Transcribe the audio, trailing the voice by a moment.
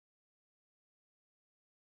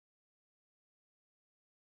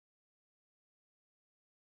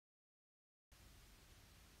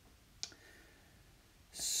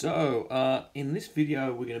In this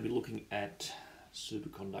video we're going to be looking at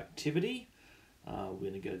superconductivity. We're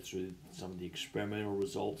going to go through some of the experimental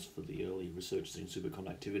results for the early researchers in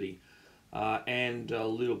superconductivity and a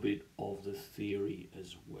little bit of the theory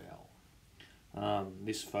as well.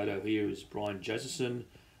 This photo here is Brian Josephson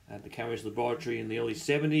at the Cambridge Laboratory in the early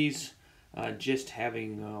 70s, just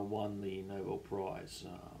having won the Nobel Prize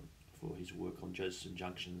for his work on Josephson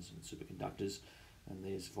junctions and superconductors. And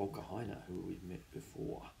there's Volker Heine, who we've met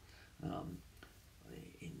before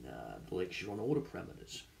in the lecture on order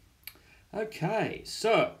parameters. Okay,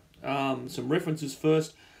 so some references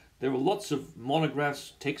first. There were lots of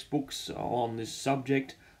monographs, textbooks on this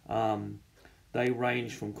subject. They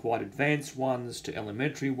range from quite advanced ones to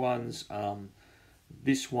elementary ones.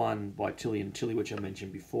 This one by Tilly and Tilly, which I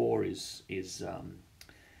mentioned before, is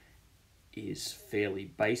fairly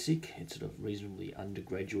basic. It's sort of reasonably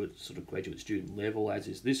undergraduate, sort of graduate student level, as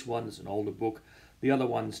is this one. It's an older book. The other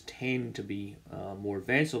ones tend to be more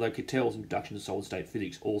advanced, although Cattell's Introduction to Solid State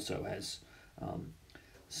Physics also has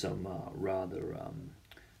some rather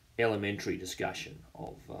elementary discussion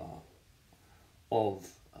of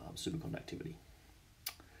superconductivity.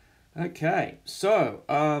 Okay, so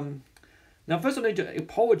now first I need to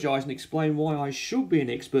apologise and explain why I should be an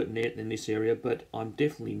expert in this area, but I'm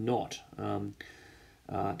definitely not.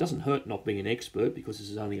 It doesn't hurt not being an expert because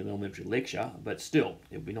this is only an elementary lecture, but still,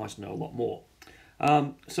 it would be nice to know a lot more.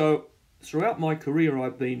 So throughout my career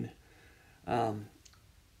I've been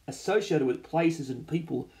associated with places and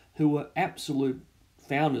people who were absolute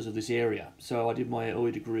founders of this area. So I did my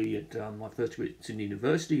early degree at my first degree at Sydney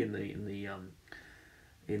University in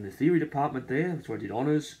the theory department there. That's where I did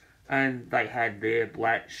honours. And they had there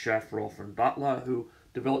Blatt, Shafroff and Butler, who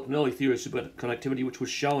developed an early theory of superconductivity which was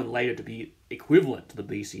shown later to be equivalent to the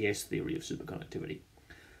BCS theory of superconductivity.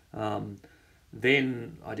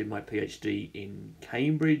 Then I did my PhD in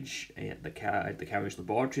Cambridge at the Cambridge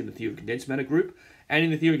Laboratory in the theory of condensed matter group. And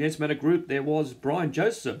in the theory of condensed matter group there was Brian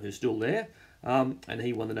Josephson, who's still there, and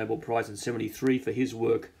he won the Nobel Prize in '73 for his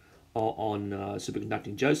work on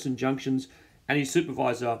superconducting Josephson junctions. And his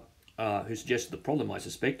supervisor, who suggested the problem, I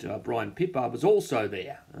suspect, Brian Pippard, was also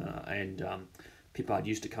there. Pippard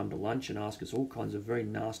used to come to lunch and ask us all kinds of very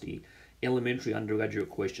nasty elementary undergraduate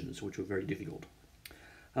questions, which were very difficult.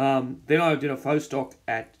 Then I did a postdoc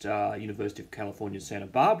at University of California, Santa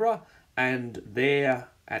Barbara, and there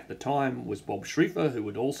at the time was Bob Schrieffer, who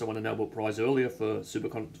had also won a Nobel Prize earlier for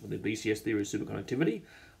the BCS theory of superconductivity.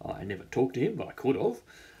 I never talked to him, but I could have.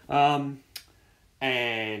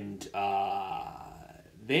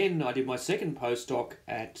 Then I did my second postdoc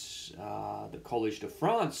at the Collège de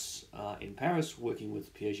France in Paris, working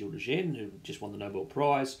with Pierre-Gilles de Gennes, who just won the Nobel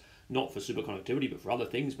Prize, not for superconductivity, but for other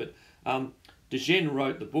things. But de Gennes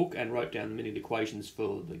wrote the book and wrote down many of the equations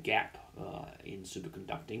for the gap in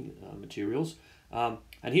superconducting materials. And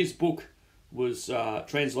his book was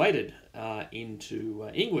translated into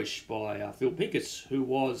English by Phil Pincus, who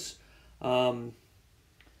was my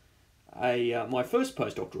first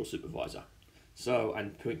postdoctoral supervisor.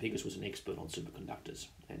 And Pincus was an expert on superconductors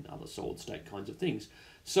and other solid state kinds of things.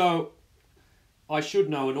 So I should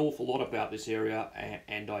know an awful lot about this area,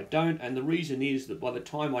 and I don't. And the reason is that by the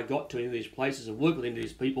time I got to any of these places and worked with any of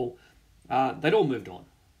these people, they'd all moved on.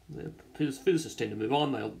 The physicists tend to move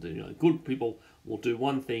on. Good people will do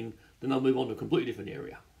one thing, then they'll move on to a completely different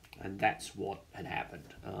area. And that's what had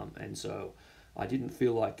happened. And so I didn't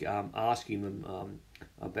feel like asking them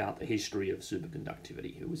about the history of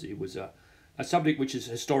superconductivity. It was a subject which is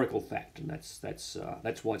historical fact, and that's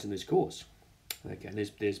why it's in this course. Okay, and there's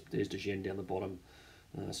de Gennes down the bottom,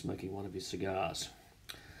 smoking one of his cigars.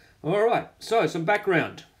 All right, so some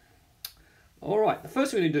background. All right, the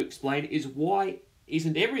first thing we need to explain is why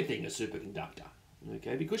isn't everything a superconductor?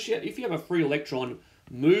 Okay, because if you have a free electron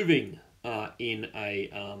moving in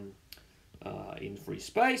free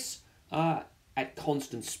space at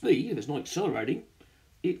constant speed, if it's not accelerating,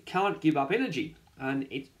 it can't give up energy. And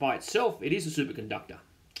by itself, it is a superconductor.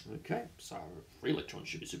 Okay, so free electrons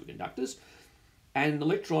should be superconductors. And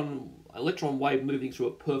electron wave moving through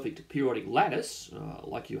a perfect periodic lattice,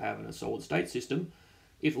 like you have in a solid state system,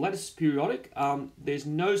 if the lattice is periodic, there's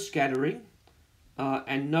no scattering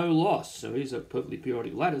and no loss. So here's a perfectly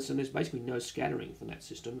periodic lattice, and there's basically no scattering from that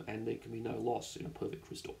system, and there can be no loss in a perfect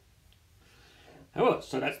crystal. However,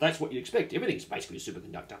 so that's what you'd expect. Everything's basically a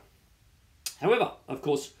superconductor. However, of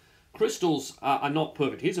course, crystals are not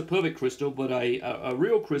perfect. Here's a perfect crystal, but a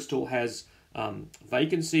real crystal has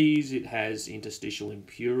vacancies, it has interstitial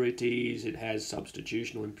impurities, it has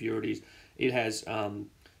substitutional impurities, it has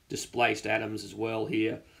displaced atoms as well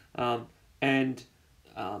here. On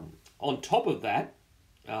top of that,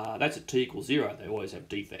 that's at t equals 0. They always have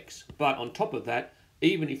defects. But on top of that,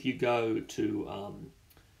 even if you go to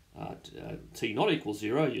t not equals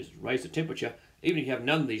 0, you raise the temperature, even if you have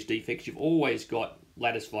none of these defects, you've always got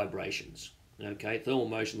lattice vibrations. Okay, thermal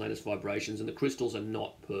motion lattice vibrations, and the crystals are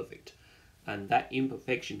not perfect. And that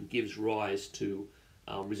imperfection gives rise to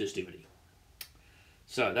resistivity.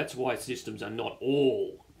 So that's why systems are not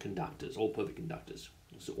all conductors, all perfect conductors,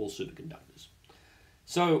 all superconductors.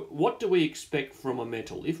 So what do we expect from a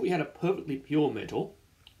metal? If we had a perfectly pure metal,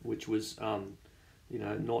 which was not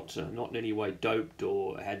in any way doped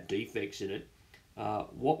or had defects in it,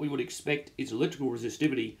 what we would expect is electrical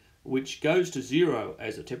resistivity, which goes to 0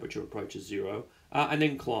 as the temperature approaches 0, and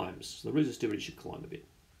then climbs. So the resistivity should climb a bit,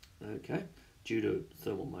 okay, due to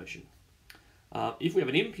thermal motion. If we have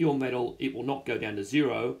an impure metal, it will not go down to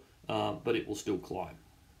 0, but it will still climb.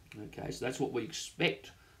 Okay, so that's what we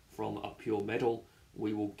expect from a pure metal.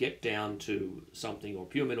 We will get down to something, or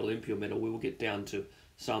pure metal, impure metal, we will get down to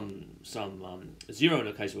some 0 in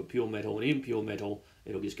the case of a pure metal. An impure metal,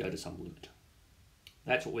 it'll just go to some limit.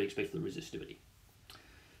 That's what we expect for the resistivity.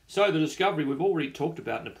 So the discovery we've already talked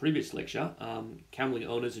about in a previous lecture. Kamerlingh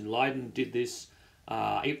owners in Leiden did this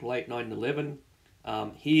April 8, 1911.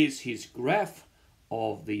 Here's his graph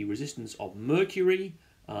of the resistance of mercury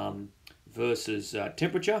versus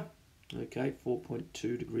temperature. Okay,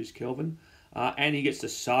 4.2 degrees Kelvin. And he gets the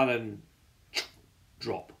sudden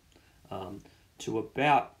drop to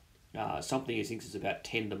about something he thinks is about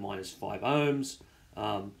 10 to minus 5 ohms.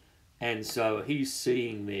 And so he's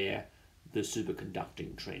seeing there the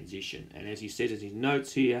superconducting transition. And as he says in his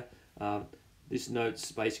notes here, this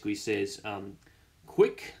notes basically says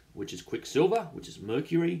quick, which is quicksilver, which is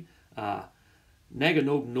mercury,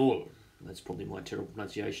 nagenoeg nul. That's probably my terrible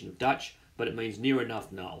pronunciation of Dutch, but it means near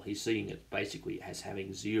enough null. He's seeing it basically as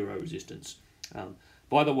having 0 resistance.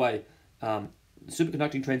 By the way, the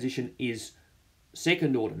superconducting transition is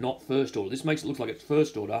second order, not first order. This makes it look like it's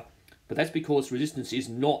first order, but that's because resistance is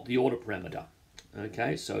not the order parameter.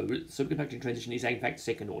 Okay, so superconducting transition is in fact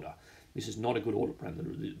second order. This is not a good order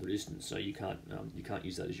parameter, the resistance, so you can't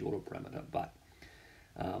use that as your order parameter. But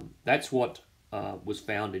that's what was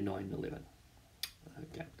found in 1911.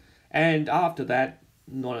 Okay, and after that,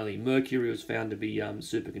 not only mercury was found to be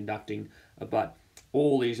superconducting, but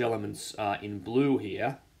all these elements in blue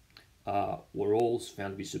here were all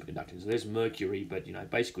found to be superconducting. So there's mercury, but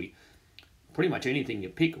basically pretty much anything you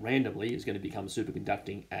pick randomly is going to become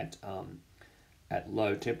superconducting at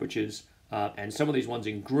low temperatures. And some of these ones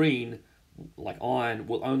in green, like iron,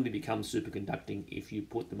 will only become superconducting if you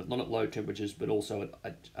put them not at low temperatures, but also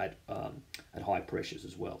at high pressures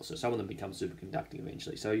as well. So some of them become superconducting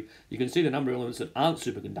eventually. So you can see the number of elements that aren't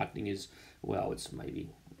superconducting is, well, it's maybe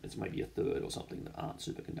a third or something that aren't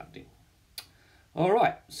superconducting. All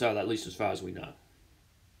right, so at least as far as we know.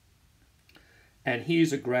 And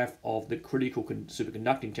here's a graph of the critical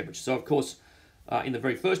superconducting temperature. So of course, in the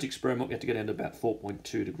very first experiment, we had to go down to about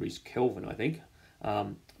 4.2 degrees Kelvin, I think.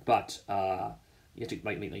 But you have to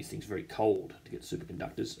make these things very cold to get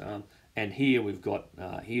superconductors. And here we've got,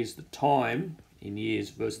 here's the time in years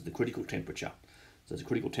versus the critical temperature. So there's a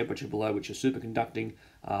critical temperature below which is superconducting,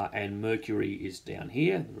 and mercury is down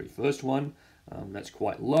here, the very first one. That's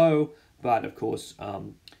quite low, but of course,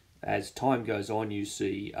 as time goes on, you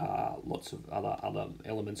see lots of other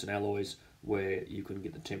elements and alloys where you can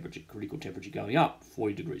get the critical temperature going up.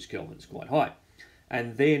 40 degrees Kelvin is quite high.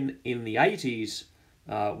 And then in the 80s,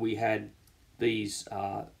 we had these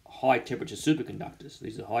high temperature superconductors.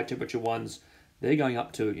 These are high temperature ones. They're going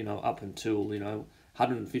up to, up until,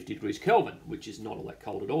 150 degrees Kelvin, which is not all that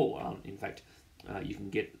cold at all. In fact, you can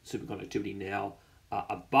get superconductivity now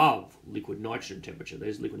above liquid nitrogen temperature.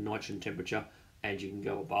 There's liquid nitrogen temperature, and you can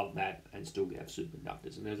go above that and still have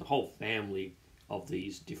superconductors. And there's a whole family of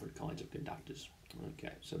these different kinds of conductors.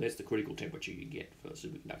 Okay, so that's the critical temperature you get for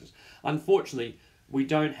superconductors. Unfortunately, we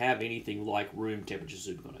don't have anything like room temperature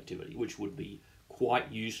superconductivity, which would be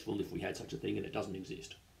quite useful if we had such a thing, and it doesn't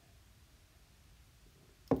exist.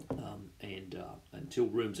 And until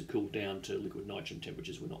rooms are cooled down to liquid nitrogen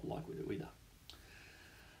temperatures, we're not likely to either.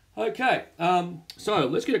 Okay, so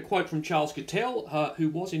let's get a quote from Charles Cattell, who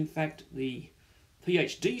was in fact the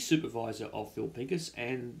PhD supervisor of Phil Pincus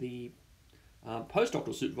and the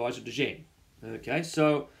postdoctoral supervisor de Gennes. Okay,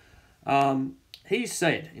 so he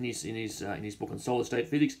said in his book on solid state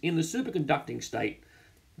physics, in the superconducting state,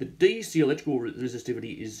 the DC electrical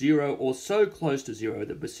resistivity is 0 or so close to 0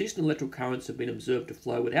 that persistent electrical currents have been observed to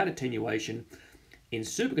flow without attenuation in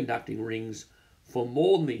superconducting rings for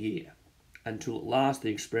more than a year, until at last the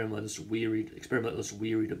experimentalists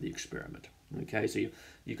wearied of the experiment. Okay, so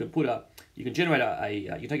you can generate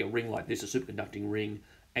you take a ring like this, a superconducting ring,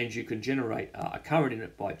 and you can generate a current in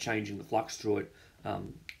it by changing the flux through it,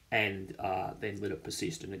 and then let it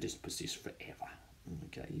persist, and it just persists forever.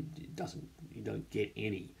 Okay, you don't get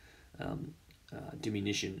any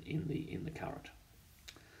diminution in the current.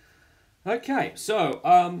 Okay, so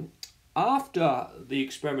after the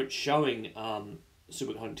experiment showing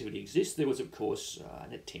superconductivity exists, there was of course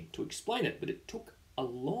an attempt to explain it, but it took a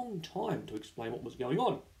long time to explain what was going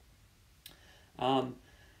on.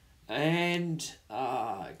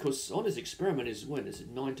 Because on his experiment is, when is it,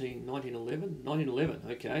 1911?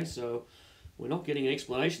 Okay, so we're not getting an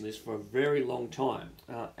explanation of this for a very long time.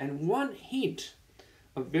 And one hint,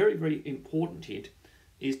 a very, very important hint,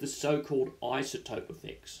 is the so-called isotope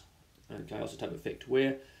effects. Okay, isotope effect,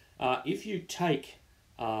 where if you take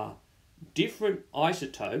different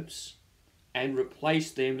isotopes and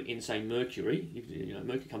replace them in, say, mercury,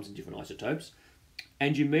 mercury comes in different isotopes,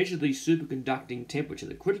 and you measure the superconducting temperature,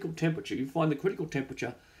 the critical temperature, you find the critical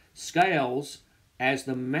temperature scales as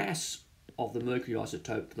the mass of the mercury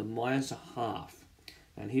isotope to the -1/2.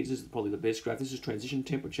 And this is probably the best graph. This is transition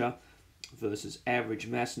temperature versus average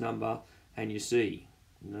mass number, and you see,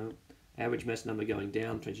 average mass number going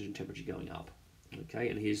down, transition temperature going up. Okay,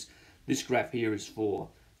 and this graph here is for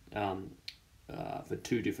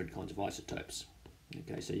two different kinds of isotopes.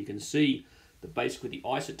 Okay, so you can see that basically the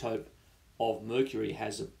isotope of mercury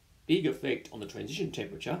has a big effect on the transition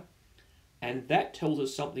temperature, and that tells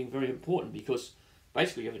us something very important, because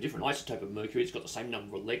basically you have a different isotope of mercury, it's got the same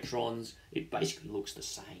number of electrons, it basically looks the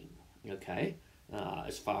same, okay,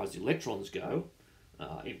 as far as the electrons go,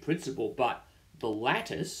 in principle, but the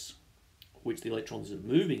lattice, which the electrons are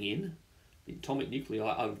moving in, the atomic nuclei,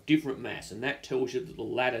 are of different mass, and that tells you that the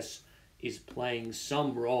lattice is playing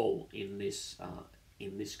some role in this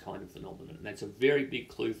kind of phenomenon, and that's a very big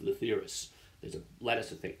clue for the theorists. There's a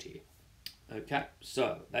lattice effect here. Okay,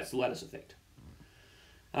 so that's the lattice effect.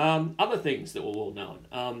 Other things that were well known.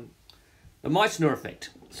 The Meissner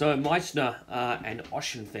effect. So Meissner and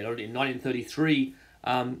Oschenfeld in 1933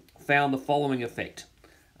 found the following effect.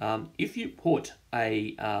 If you put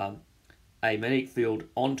a magnetic field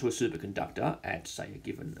onto a superconductor at, say, a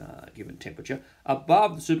given temperature,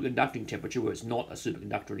 above the superconducting temperature, where it's not a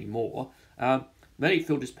superconductor anymore, magnetic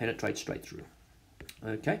field just penetrates straight through.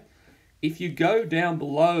 Okay, if you go down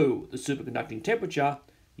below the superconducting temperature,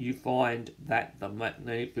 you find that the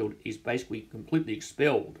magnetic field is basically completely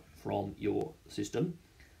expelled from your system,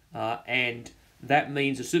 and that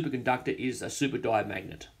means a superconductor is a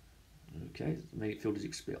superdiamagnet. Okay, the magnetic field is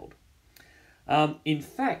expelled. In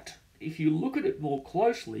fact, if you look at it more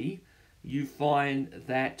closely, you find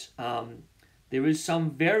that there is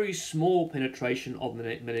some very small penetration of the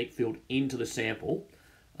magnetic field into the sample,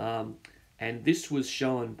 and this was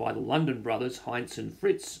shown by the London brothers, Heinz and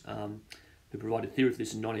Fritz, who provided theory for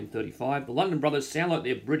this in 1935. The London brothers sound like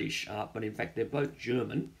they're British, but in fact they're both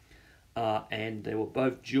German, and they were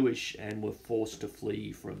both Jewish and were forced to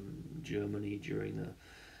flee from Germany during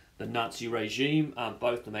the Nazi regime.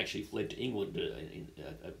 Both of them actually fled to England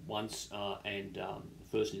at once, and the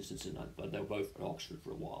first instance, but they were both at Oxford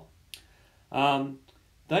for a while.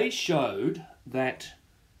 They showed that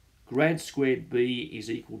grad squared B is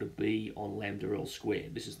equal to B on lambda L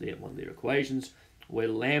squared. This is one of their equations, where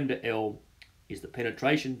lambda L is the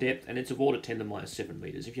penetration depth, and it's of order 10 to the minus 7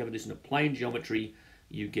 meters. If you have this in a plane geometry,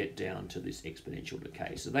 you get down to this exponential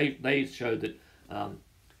decay. So they showed that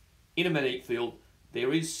in a magnetic field,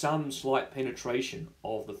 there is some slight penetration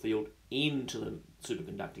of the field into the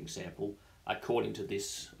superconducting sample, according to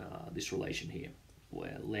this relation here,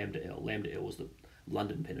 where lambda L is the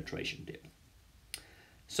London penetration depth.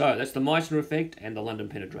 So that's the Meissner effect and the London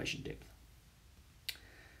penetration depth.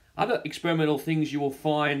 Other experimental things you will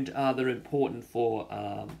find that are important for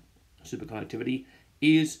superconductivity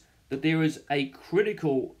is that there is a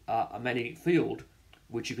critical magnetic field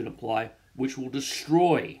which you can apply, which will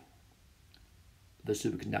destroy the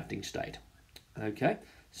superconducting state. Okay,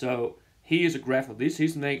 so here's a graph of this.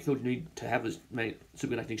 Here's the magnetic field you need to have this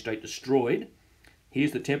superconducting state destroyed.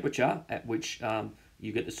 Here's the temperature at which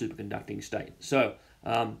you get the superconducting state. So,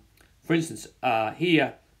 for instance,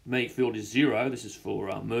 here the magnetic field is 0. This is for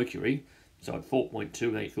mercury. So at 4.2, the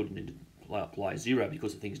magnetic field you need to apply 0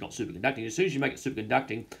 because the thing's not superconducting. As soon as you make it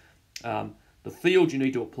superconducting, the field you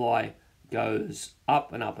need to apply goes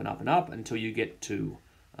up and up and up and up until you get to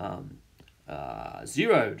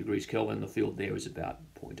 0 degrees Kelvin. The field there is about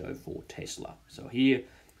 0.04 Tesla. So here,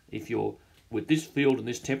 if you're with this field and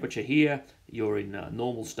this temperature here, you're in a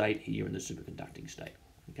normal state, here in the superconducting state.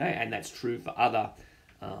 Okay, and that's true for other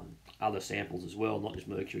samples as well, not just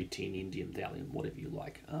mercury, tin, indium, thallium, whatever you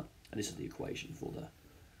like. And this is the equation for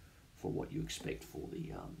what you expect for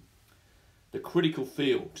the critical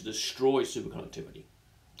field to destroy superconductivity.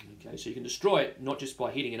 Okay, so you can destroy it not just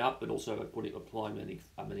by heating it up, but also by applying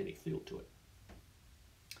a magnetic field to it.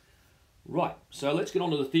 Right, so let's get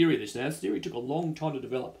on to the theory of this now. This theory took a long time to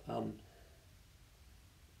develop,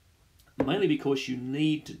 mainly because you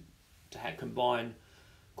need to combine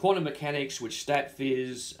quantum mechanics with stat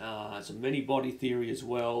phys, some many-body theory as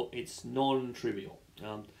well. It's non-trivial.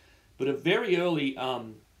 But a very early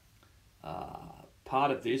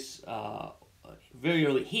part of this, very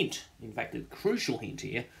early hint, in fact, a crucial hint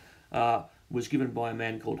here, was given by a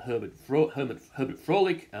man called Herbert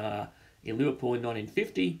Froelich in Liverpool in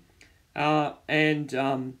 1950.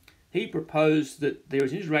 He proposed that there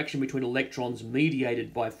is an interaction between electrons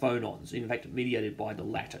mediated by phonons, in fact, mediated by the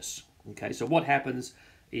lattice. Okay, so what happens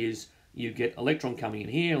is you get electron coming in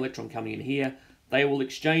here, electron coming in here. They will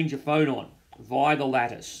exchange a phonon via the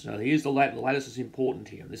lattice. So here's the lattice. The lattice is important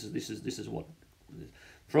here. This is what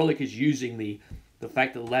Froelich is using the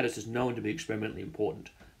fact that the lattice is known to be experimentally important.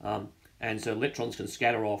 And so electrons can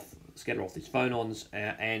scatter off these phonons,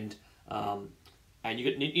 and you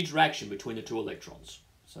get an interaction between the two electrons.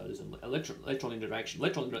 So there's an electron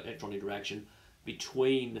interaction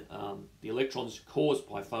between the electrons caused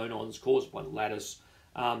by phonons, caused by the lattice,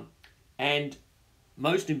 and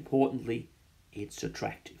most importantly, it's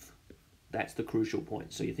attractive. That's the crucial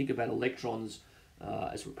point. So you think about electrons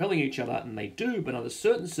as repelling each other, and they do, but under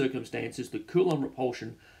certain circumstances, the Coulomb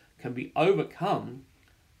repulsion can be overcome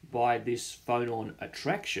by this phonon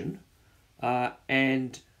attraction,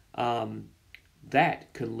 and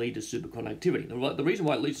that can lead to superconductivity. The reason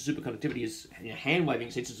why it leads to superconductivity is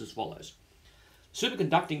hand-waving sense is as follows.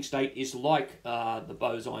 Superconducting state is like the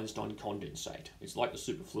Bose-Einstein condensate. It's like the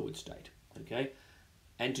superfluid state, okay?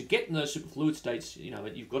 And to get in those superfluid states,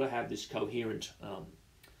 you've got to have this coherent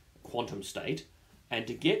quantum state. And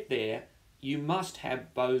to get there, you must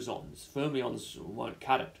have bosons. Fermions won't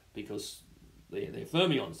cut it because they're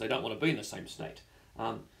fermions. They don't want to be in the same state.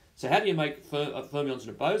 So how do you make fermions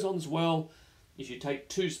into bosons? Well, if you take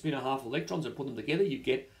two spin-1/2 electrons and put them together, you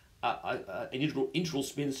get an integral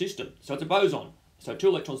spin system. So it's a boson. So two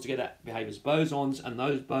electrons together behave as bosons, and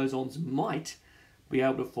those bosons might be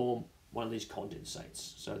able to form one of these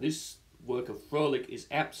condensates. So this work of Froelich is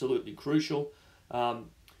absolutely crucial.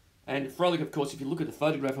 And Froelich, of course, if you look at the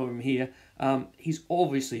photograph of him here, he's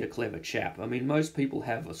obviously a clever chap. I mean, most people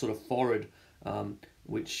have a sort of forehead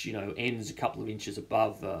which ends a couple of inches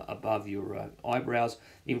above your eyebrows.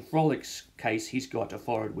 In Froelich's case, he's got a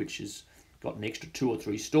forehead which has got an extra 2 or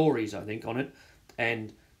 3 stories, I think, on it,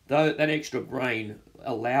 and though that extra brain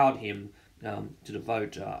allowed him to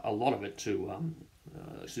devote a lot of it to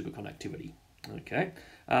superconductivity. Okay,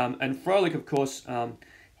 and Froelich, of course,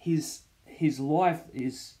 his life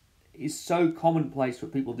is so commonplace for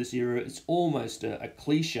people of this era. It's almost a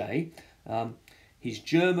cliche. He's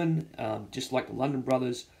German, just like the London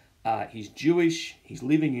brothers. He's Jewish. He's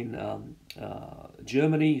living in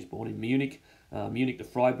Germany. He's born in Munich, Munich to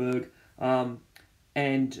Freiburg.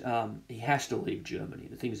 And he has to leave Germany.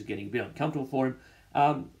 The things are getting a bit uncomfortable for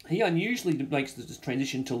him. He unusually makes this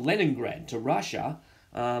transition to Leningrad, to Russia,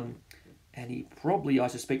 and he probably, I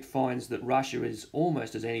suspect, finds that Russia is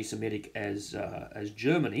almost as anti-Semitic as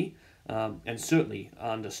Germany, and certainly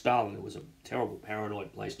under Stalin it was a terrible,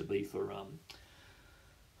 paranoid place to be for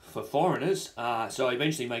foreigners. So he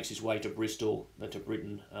eventually makes his way to Bristol, to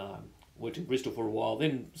Britain. Worked in Bristol for a while,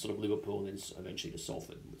 then sort of Liverpool, and then eventually to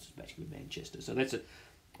Salford, which is basically Manchester. So that's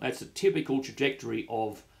a typical trajectory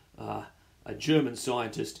of a German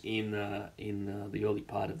scientist in the early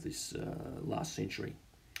part of this last century.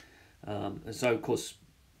 And so, of course,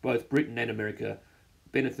 both Britain and America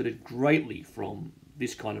benefited greatly from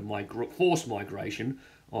this kind of forced migration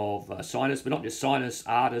of scientists, but not just scientists,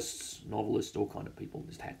 artists, novelists, all kind of people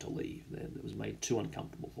just had to leave. It was made too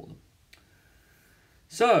uncomfortable for them.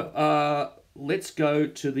 So let's go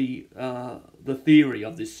to the theory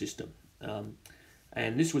of this system,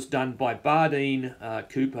 and this was done by Bardeen,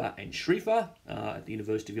 Cooper, and Schrieffer at the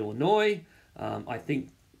University of Illinois. I think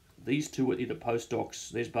these two were either postdocs.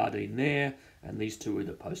 There's Bardeen there, and these two were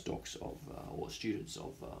the postdocs or students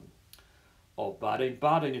of Bardeen.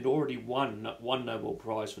 Bardeen had already won one Nobel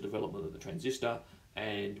Prize for development of the transistor,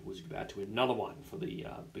 and was about to win another one for the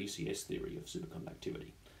BCS theory of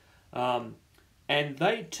superconductivity. And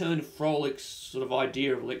they turned Froelich's sort of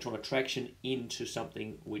idea of electron attraction into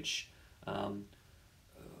something which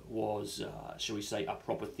was, shall we say, a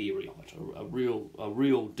proper theory of it, a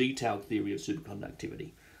real detailed theory of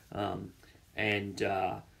superconductivity,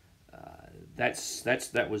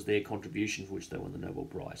 that was their contribution for which they won the Nobel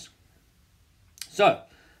Prize. So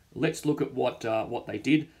let's look at what they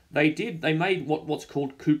did. They made what's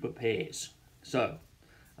called Cooper pairs. So,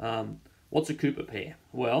 what's a Cooper pair?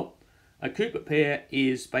 Well, a Cooper pair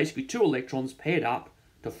is basically two electrons paired up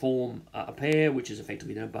to form a pair, which is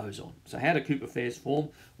effectively a boson. So how do Cooper pairs form?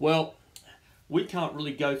 Well, we can't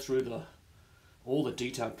really go through all the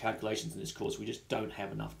detailed calculations in this course. We just don't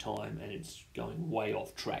have enough time, and it's going way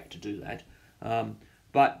off track to do that.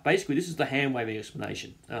 But basically, this is the hand-waving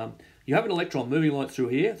explanation. You have an electron moving along through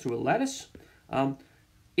here, through a lattice.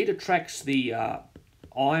 It attracts the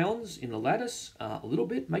ions in the lattice a little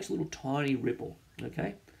bit, makes a little tiny ripple,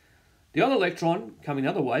 okay? The other electron coming the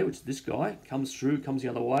other way, which is this guy, comes the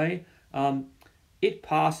other way. It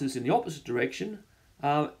passes in the opposite direction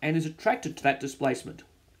and is attracted to that displacement.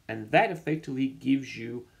 And that effectively gives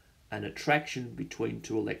you an attraction between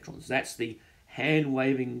two electrons. That's the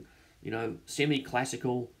hand-waving,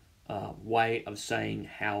 semi-classical way of saying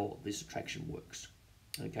how this attraction works.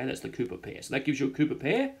 Okay, that's the Cooper pair. So that gives you a Cooper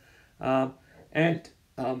pair. And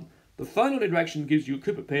the phonon interaction gives you a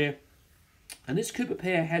Cooper pair. And this Cooper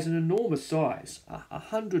pair has an enormous size,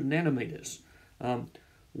 100 nanometers,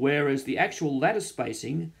 whereas the actual lattice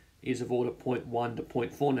spacing is of order 0.1 to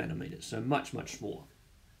 0.4 nanometers, so much, much smaller.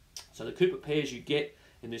 So the Cooper pairs you get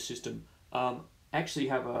in this system actually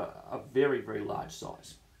have a very, very large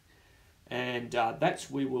size. And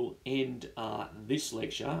that's where we'll end this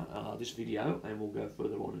lecture, this video, and we'll go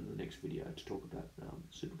further on in the next video to talk about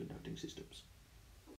superconducting systems.